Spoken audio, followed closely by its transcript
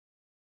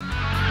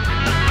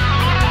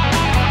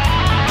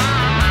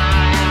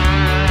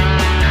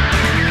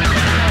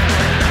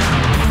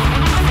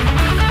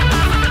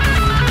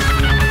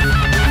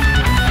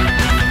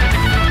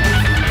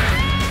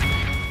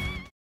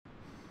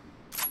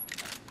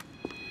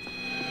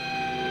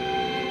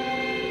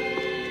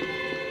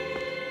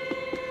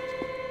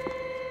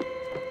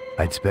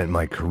I'd spent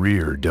my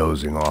career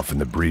dozing off in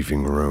the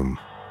briefing room.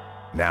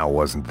 Now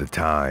wasn't the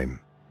time.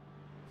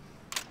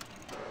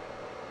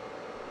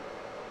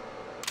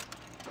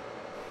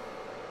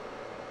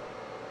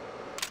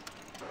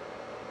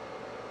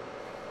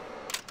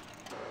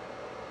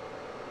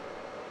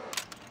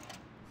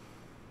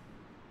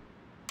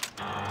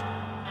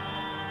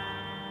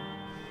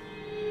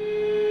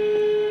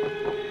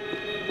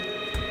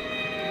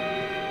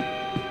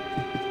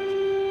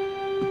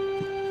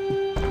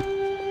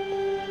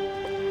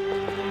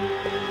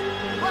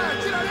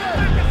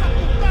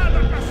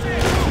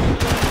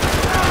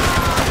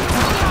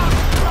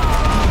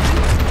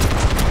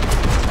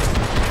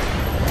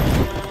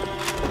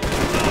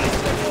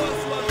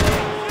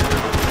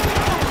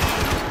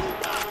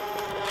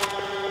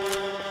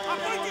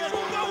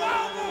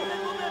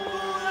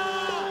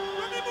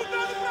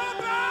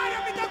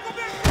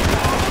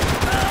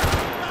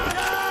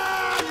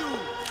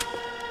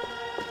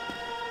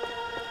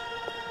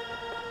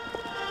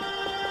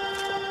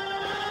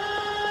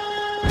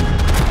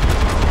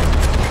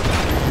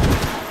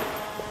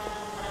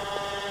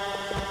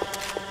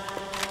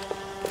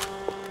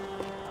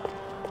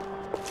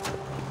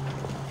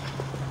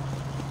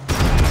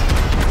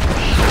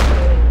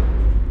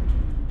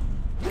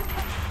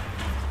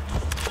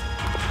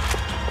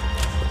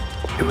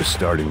 It was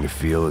starting to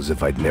feel as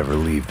if I'd never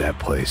leave that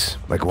place.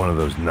 Like one of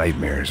those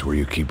nightmares where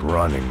you keep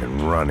running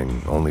and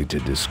running, only to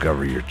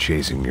discover you're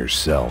chasing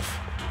yourself.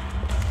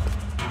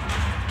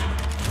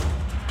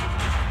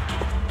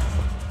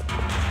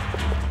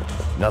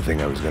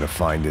 Nothing I was gonna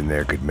find in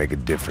there could make a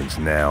difference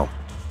now.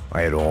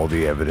 I had all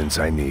the evidence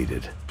I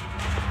needed.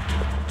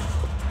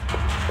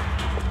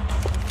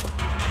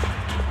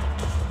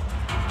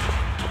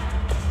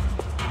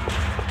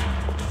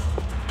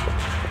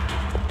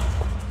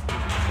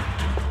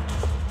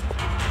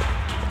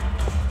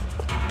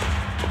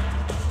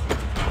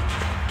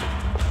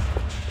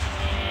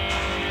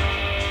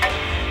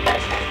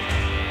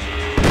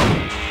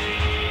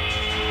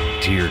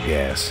 Tear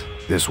gas.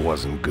 This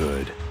wasn't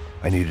good.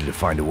 I needed to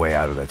find a way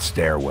out of that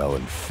stairwell,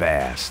 and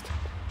fast.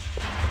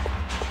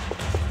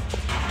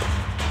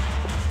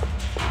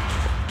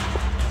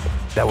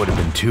 That would have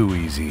been too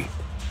easy.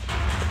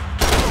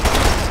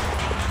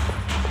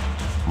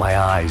 My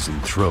eyes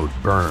and throat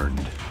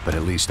burned, but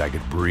at least I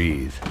could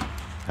breathe.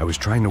 I was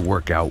trying to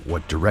work out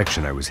what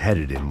direction I was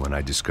headed in when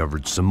I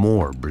discovered some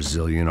more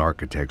Brazilian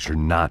architecture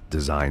not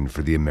designed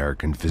for the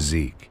American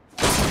physique.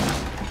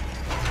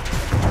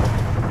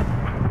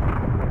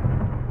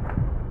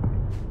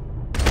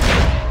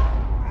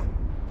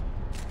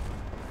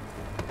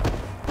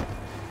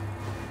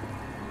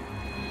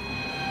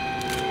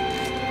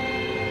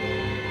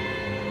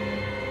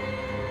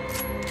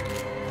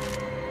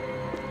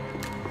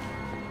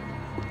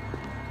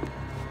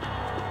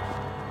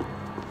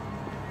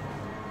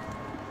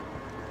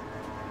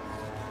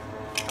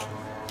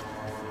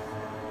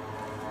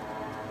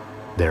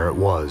 There it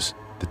was,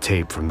 the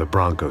tape from the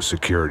Bronco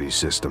security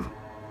system.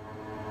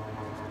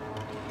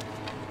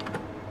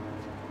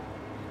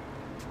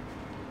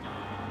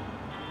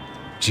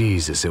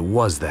 Jesus, it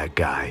was that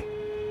guy.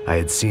 I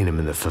had seen him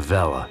in the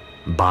favela,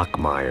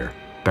 Bachmeyer,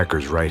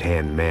 Becker's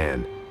right-hand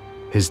man.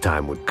 His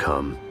time would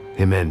come,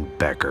 him and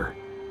Becker.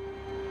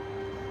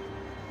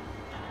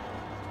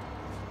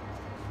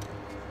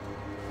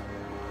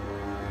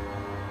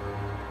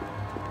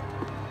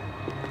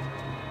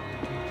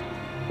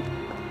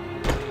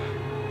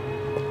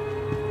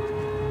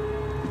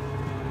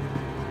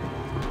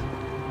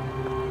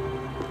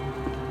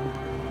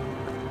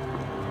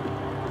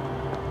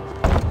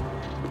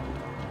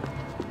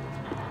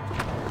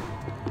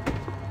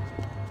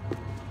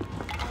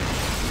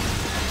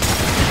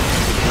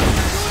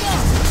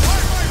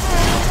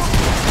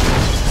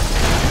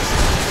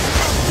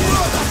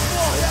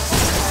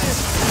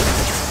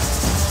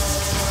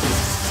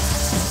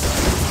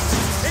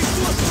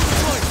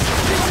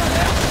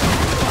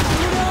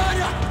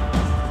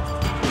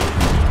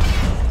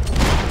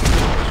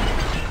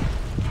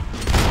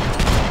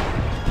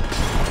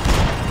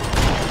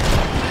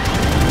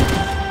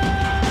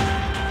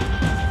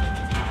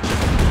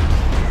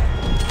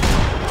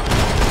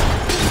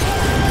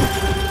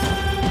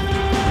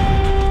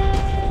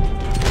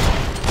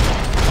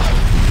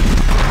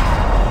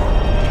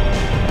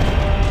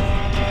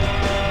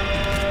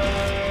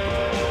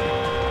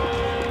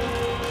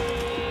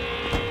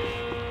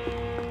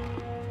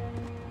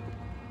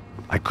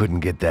 I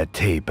couldn't get that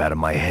tape out of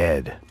my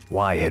head.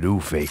 Why had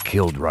Ufe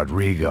killed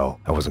Rodrigo?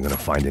 I wasn't gonna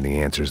find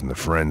any answers in the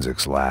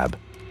forensics lab.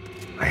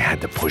 I had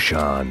to push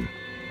on.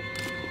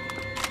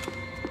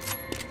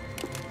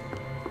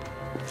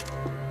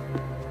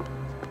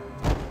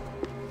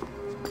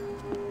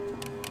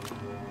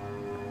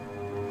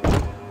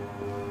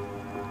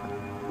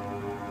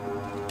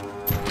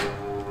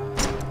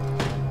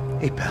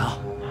 Hey,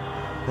 pal.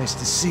 Nice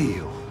to see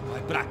you.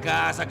 Vai pra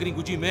casa,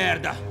 gringo de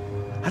merda!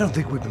 I don't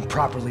think we've been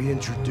properly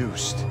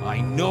introduced.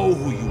 I know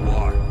who you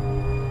are.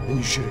 And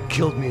you should have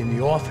killed me in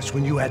the office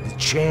when you had the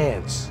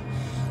chance.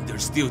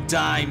 There's still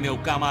time, meu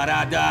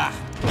camarada!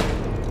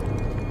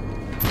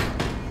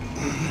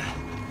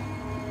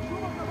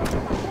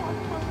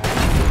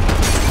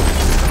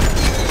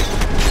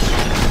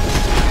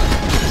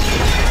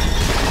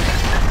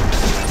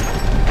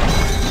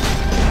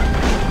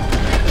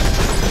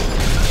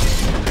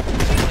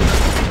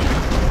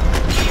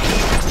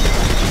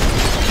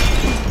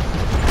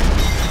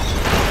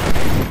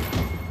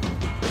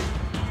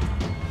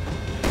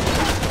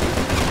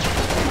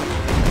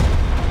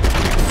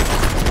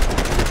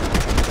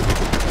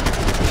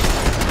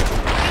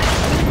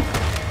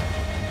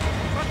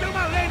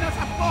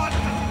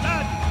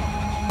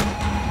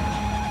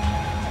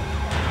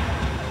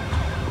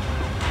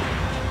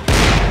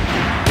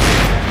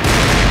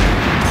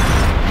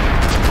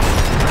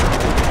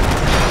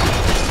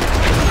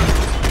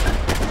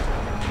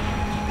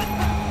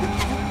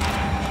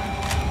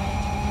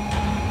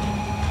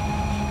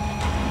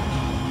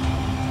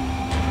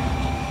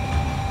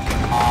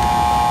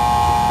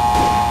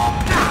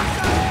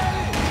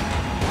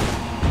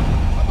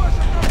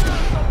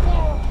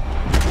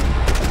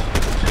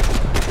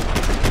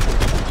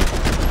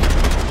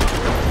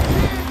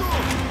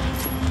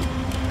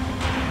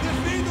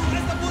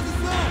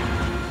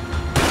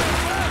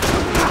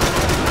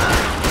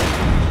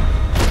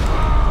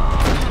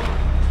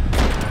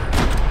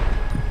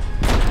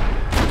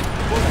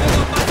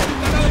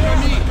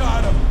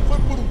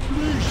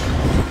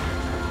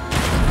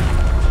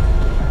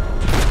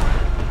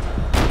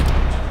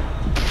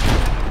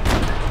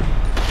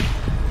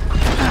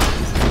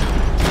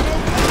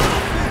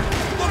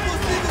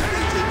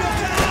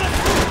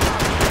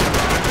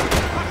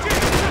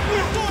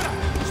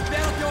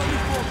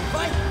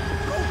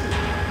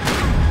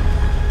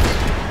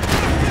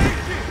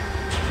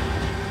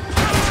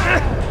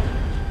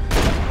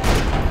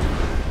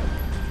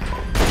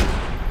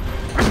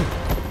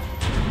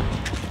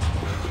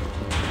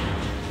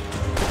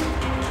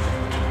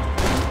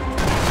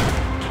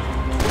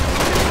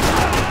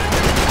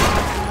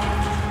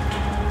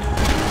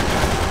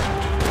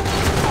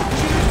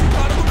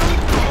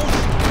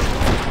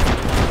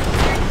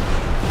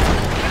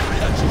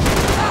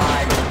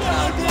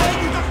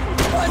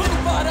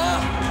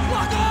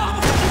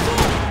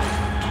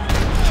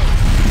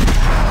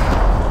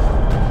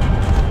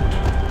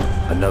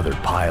 Another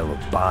pile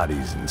of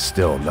bodies and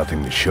still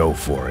nothing to show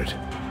for it.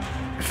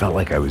 I felt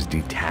like I was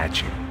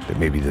detaching, that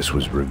maybe this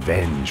was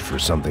revenge for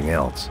something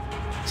else,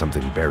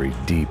 something buried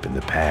deep in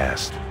the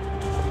past.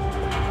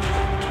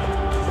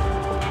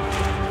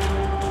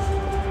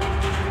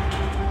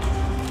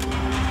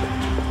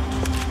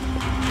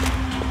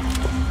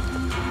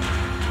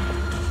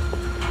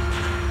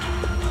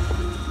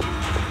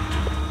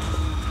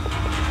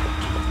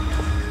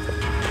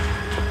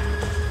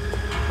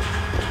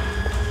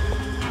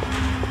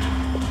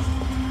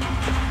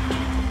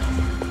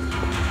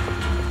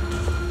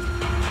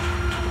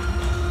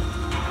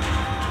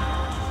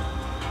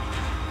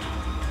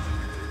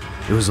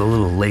 It was a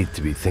little late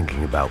to be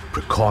thinking about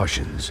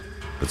precautions,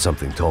 but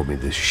something told me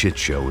this shit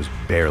show was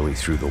barely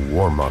through the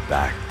warm-up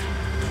act.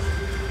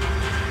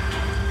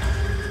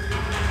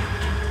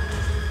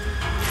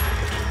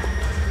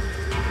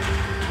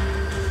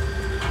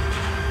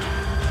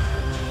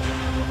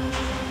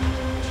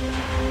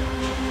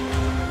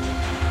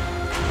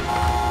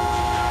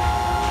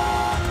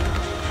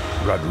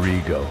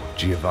 Rodrigo,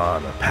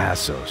 Giovanna,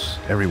 Passos,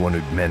 everyone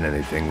who'd meant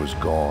anything was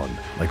gone.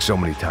 Like so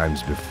many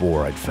times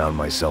before, I'd found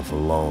myself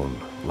alone,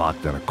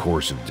 locked on a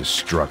course of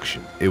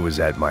destruction. It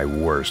was at my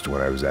worst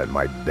when I was at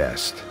my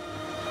best.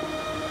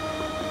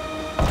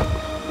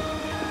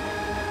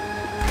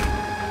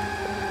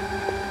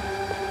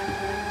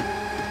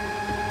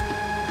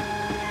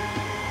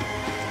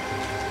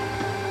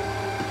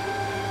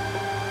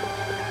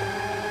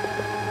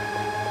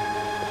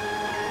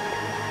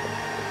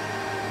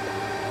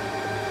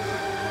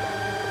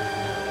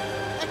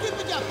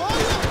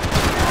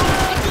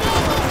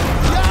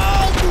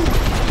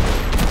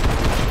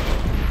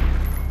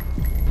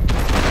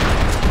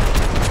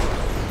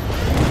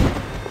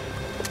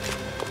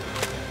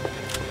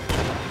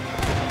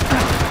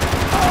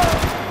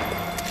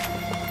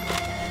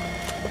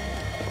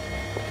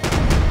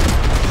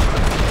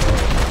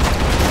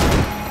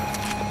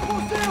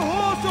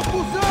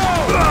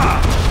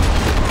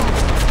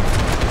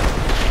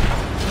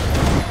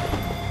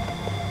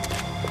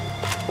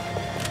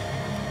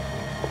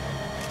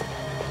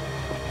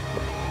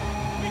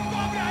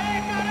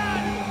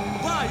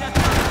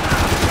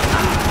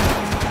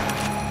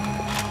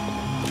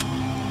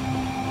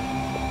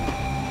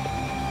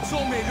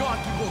 Sou melhor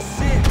que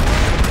você!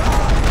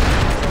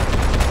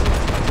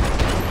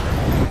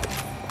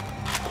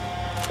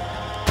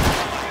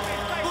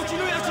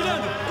 Continue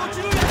atirando!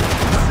 Continue atirando!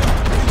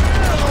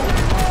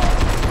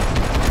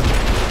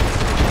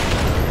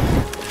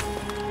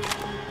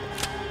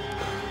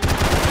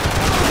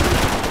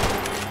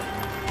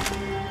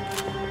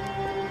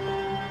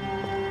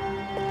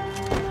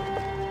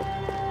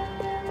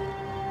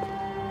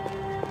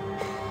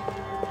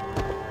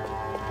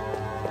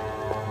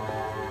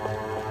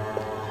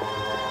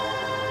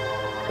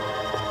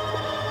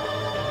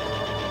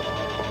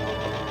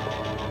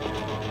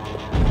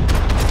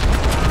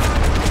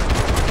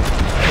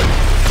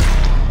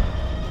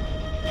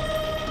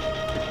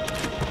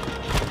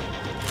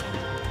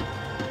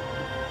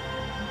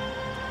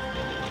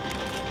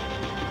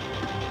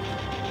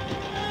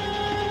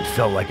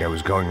 It felt like I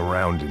was going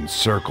around in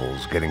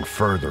circles, getting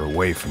further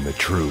away from the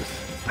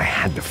truth. I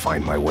had to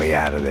find my way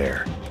out of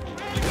there.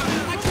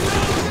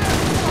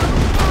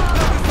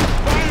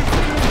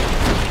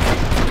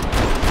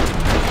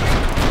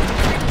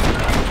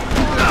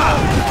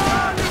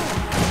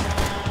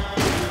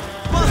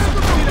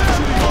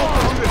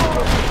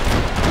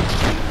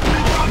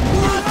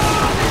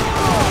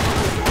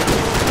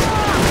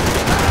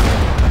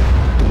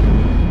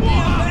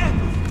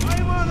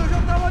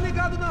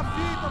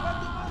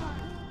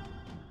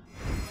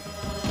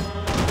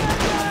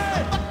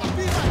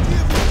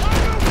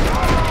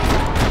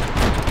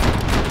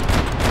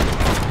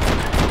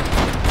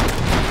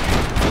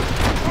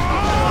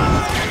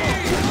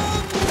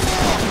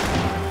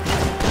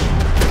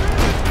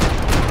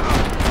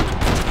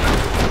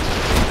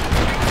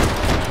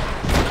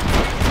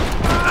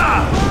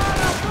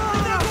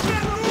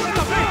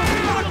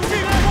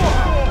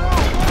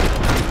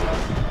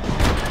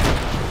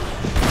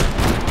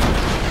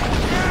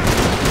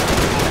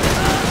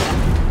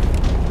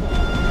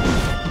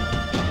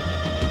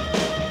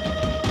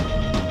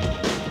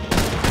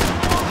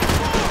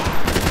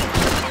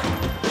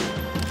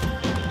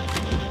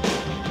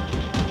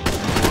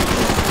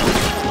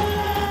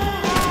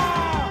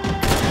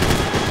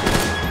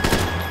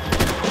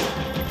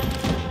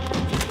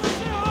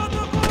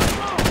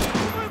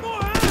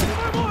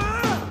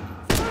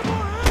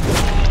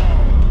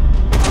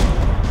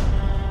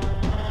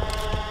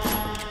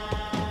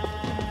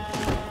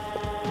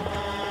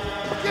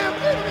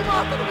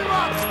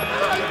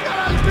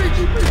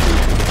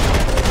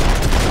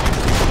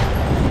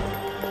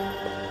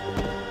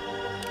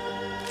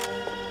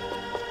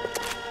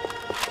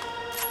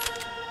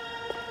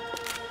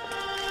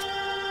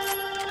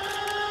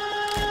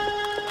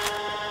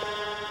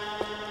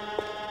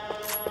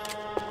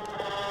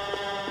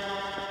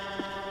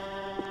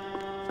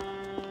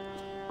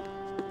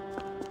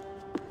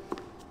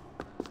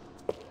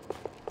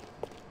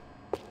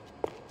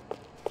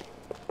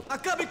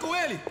 Acabe com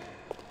ele!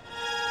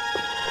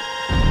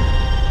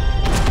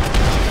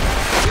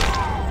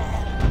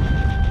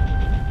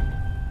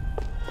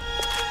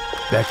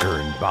 Becker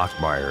and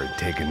Bachmeyer had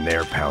taken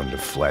their pound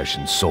of flesh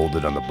and sold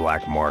it on the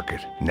black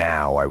market.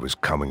 Now I was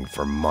coming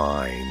for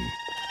mine.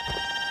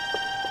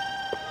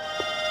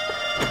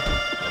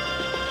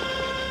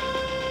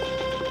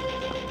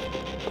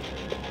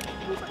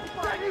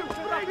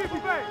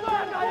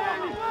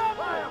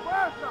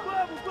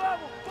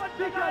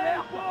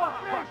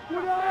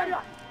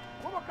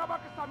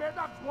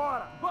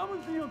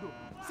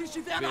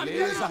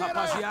 Beleza,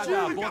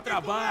 rapaziada, bom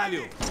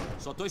trabalho.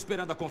 Só tô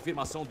esperando a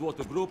confirmação do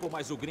outro grupo,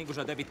 mas o gringo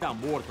já deve estar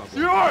morto agora.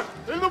 Senhor,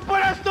 ele não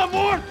parece estar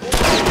morto!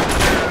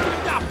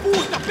 Filho da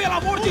puta, pelo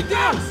amor de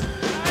Deus!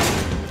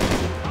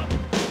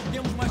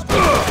 Temos mais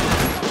coisa.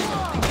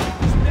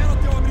 Espera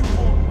até eu abrir o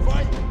fogo,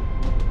 vai!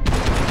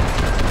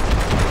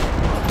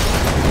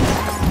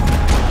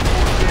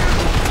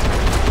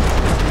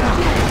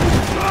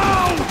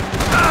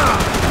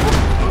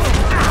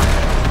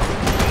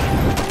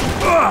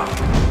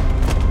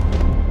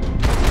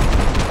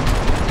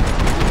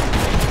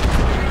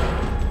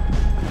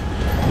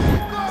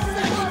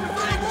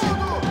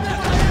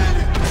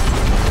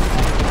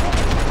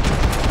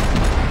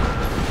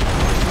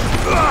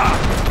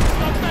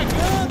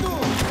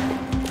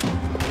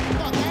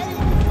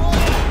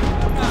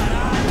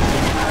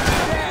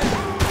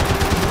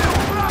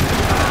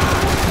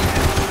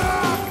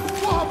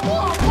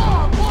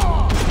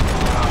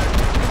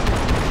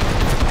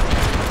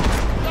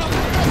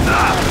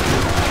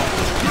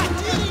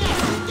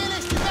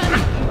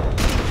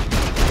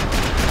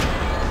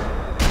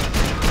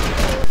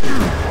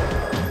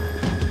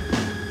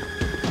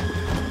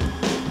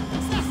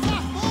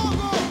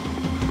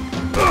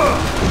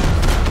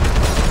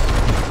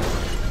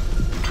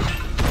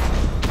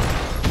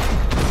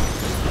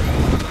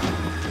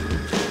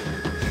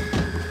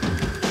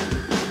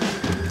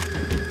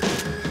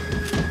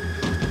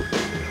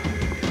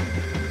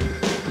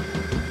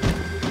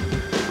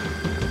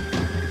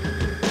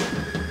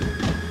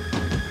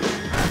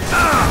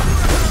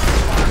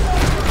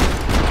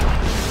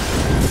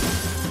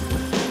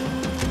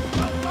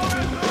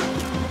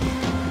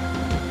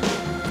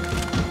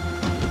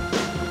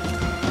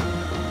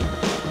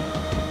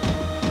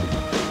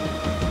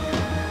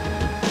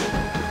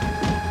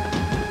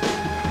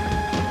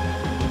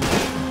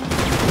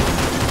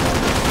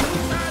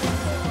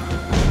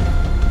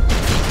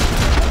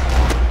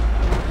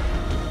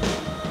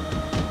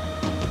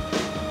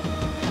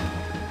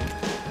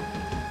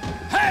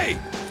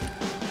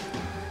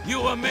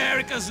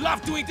 Americans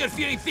love to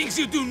interfere in things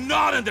you do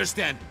not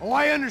understand. Oh,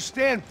 I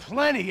understand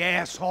plenty,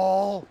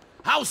 asshole.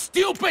 How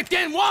stupid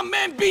can one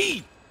man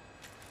be?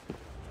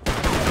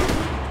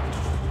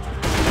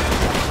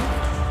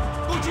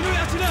 Continue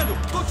atirando!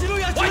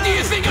 Continue atirando! Why do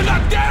you think you're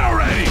not dead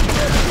already?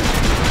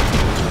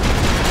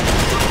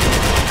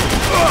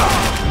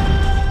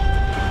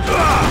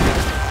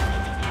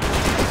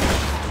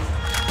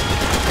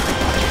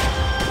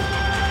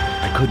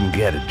 I couldn't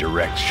get a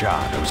direct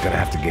shot. I was gonna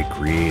have to get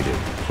creative.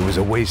 It was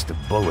a waste of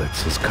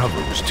bullets. His cover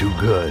was too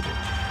good.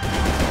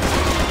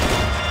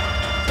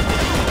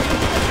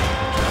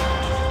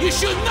 You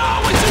should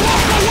know when to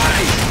walk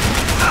away!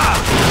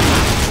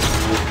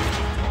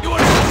 You are...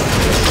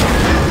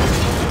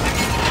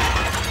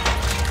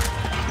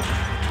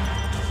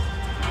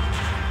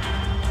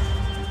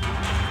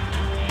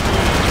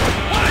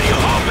 What are you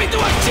hoping to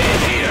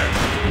achieve here?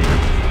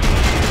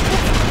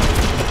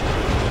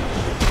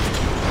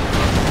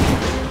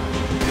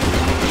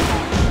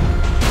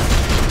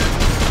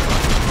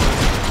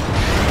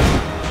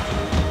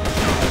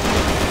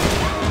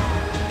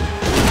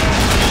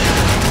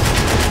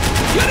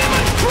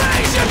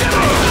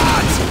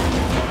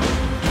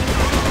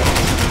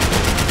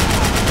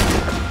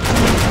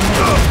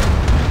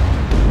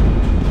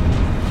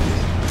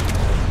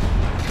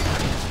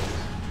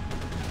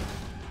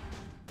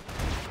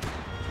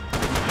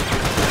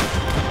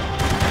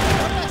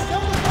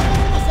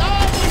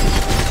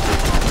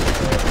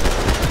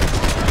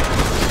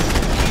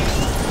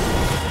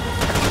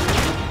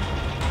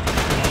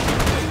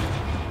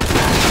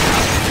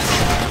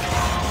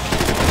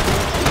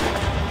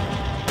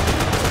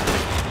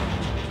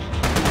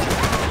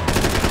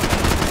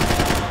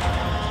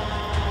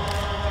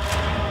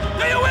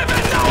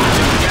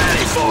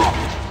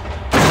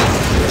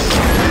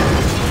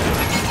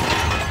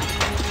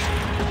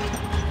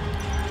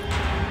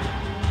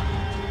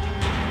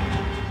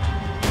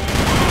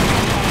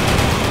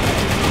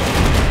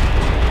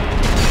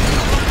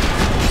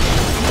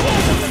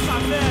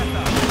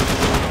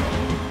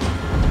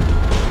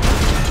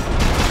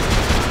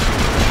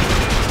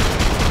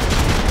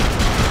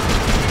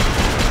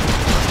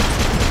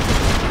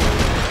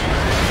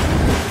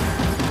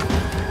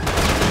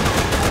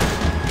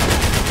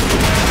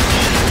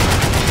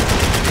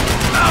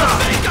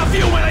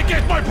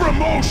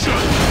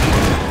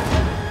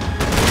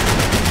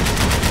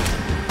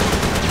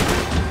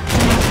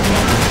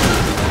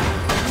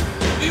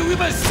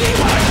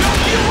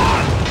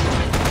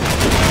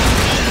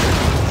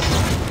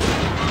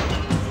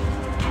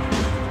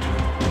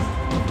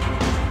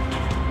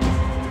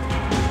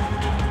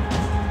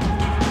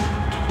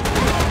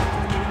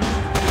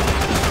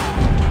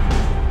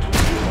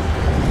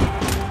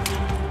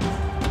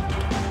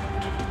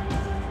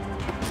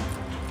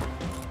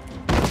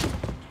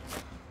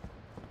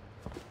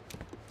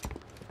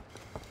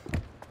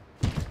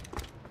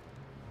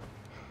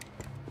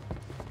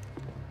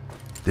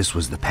 This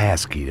was the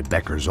passkey to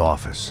Becker's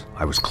office.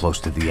 I was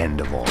close to the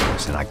end of all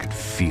this, and I could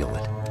feel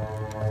it.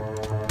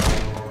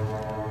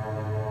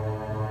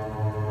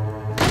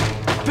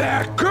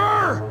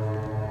 Becker!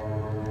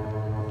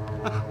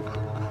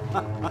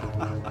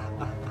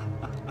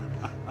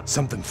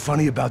 Something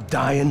funny about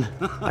dying?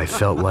 I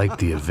felt like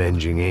the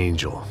avenging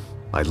angel.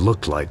 I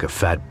looked like a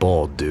fat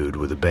bald dude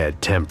with a bad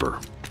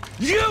temper.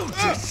 You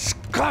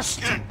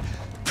disgusting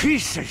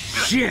piece of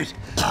shit!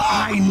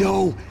 I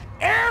know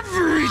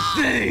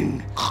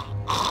everything!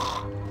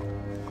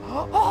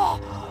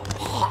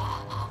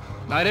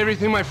 Not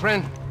everything, my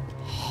friend.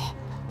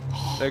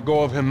 Let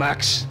go of him,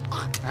 Max.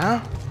 Huh?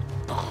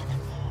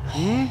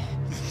 Hmm?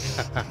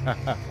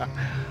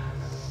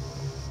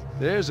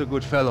 There's a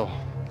good fellow.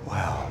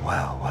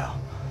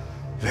 Well.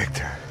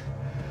 Victor,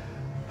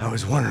 I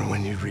was wondering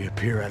when you'd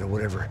reappear out of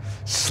whatever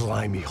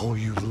slimy hole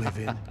you live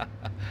in.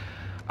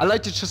 I'd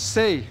like to just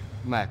say,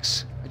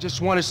 Max, I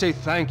just want to say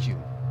thank you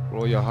for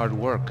all your hard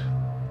work,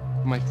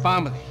 for my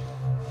family,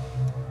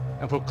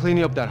 and for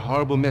cleaning up that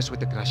horrible mess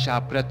with the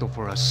Crachá Preto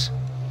for us.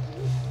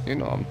 You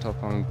know I'm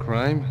tough on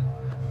crime.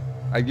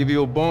 I give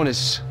you a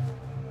bonus,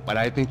 but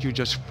I think you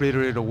just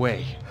frittered it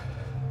away.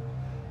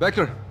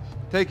 Becker,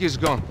 take his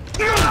gun.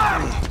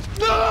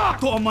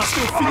 Toma,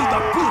 seu filho da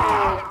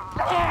puta!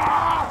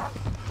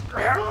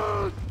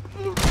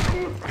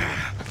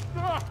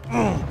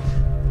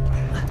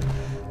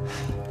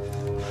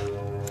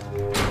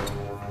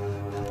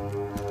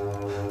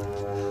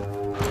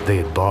 They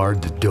had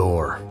barred the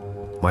door.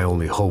 My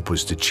only hope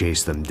was to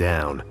chase them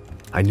down.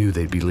 I knew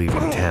they'd be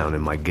leaving town,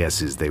 and my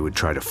guess is they would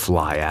try to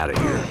fly out of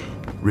here.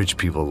 Rich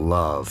people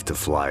love to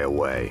fly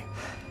away.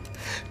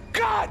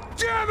 God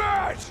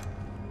damn it!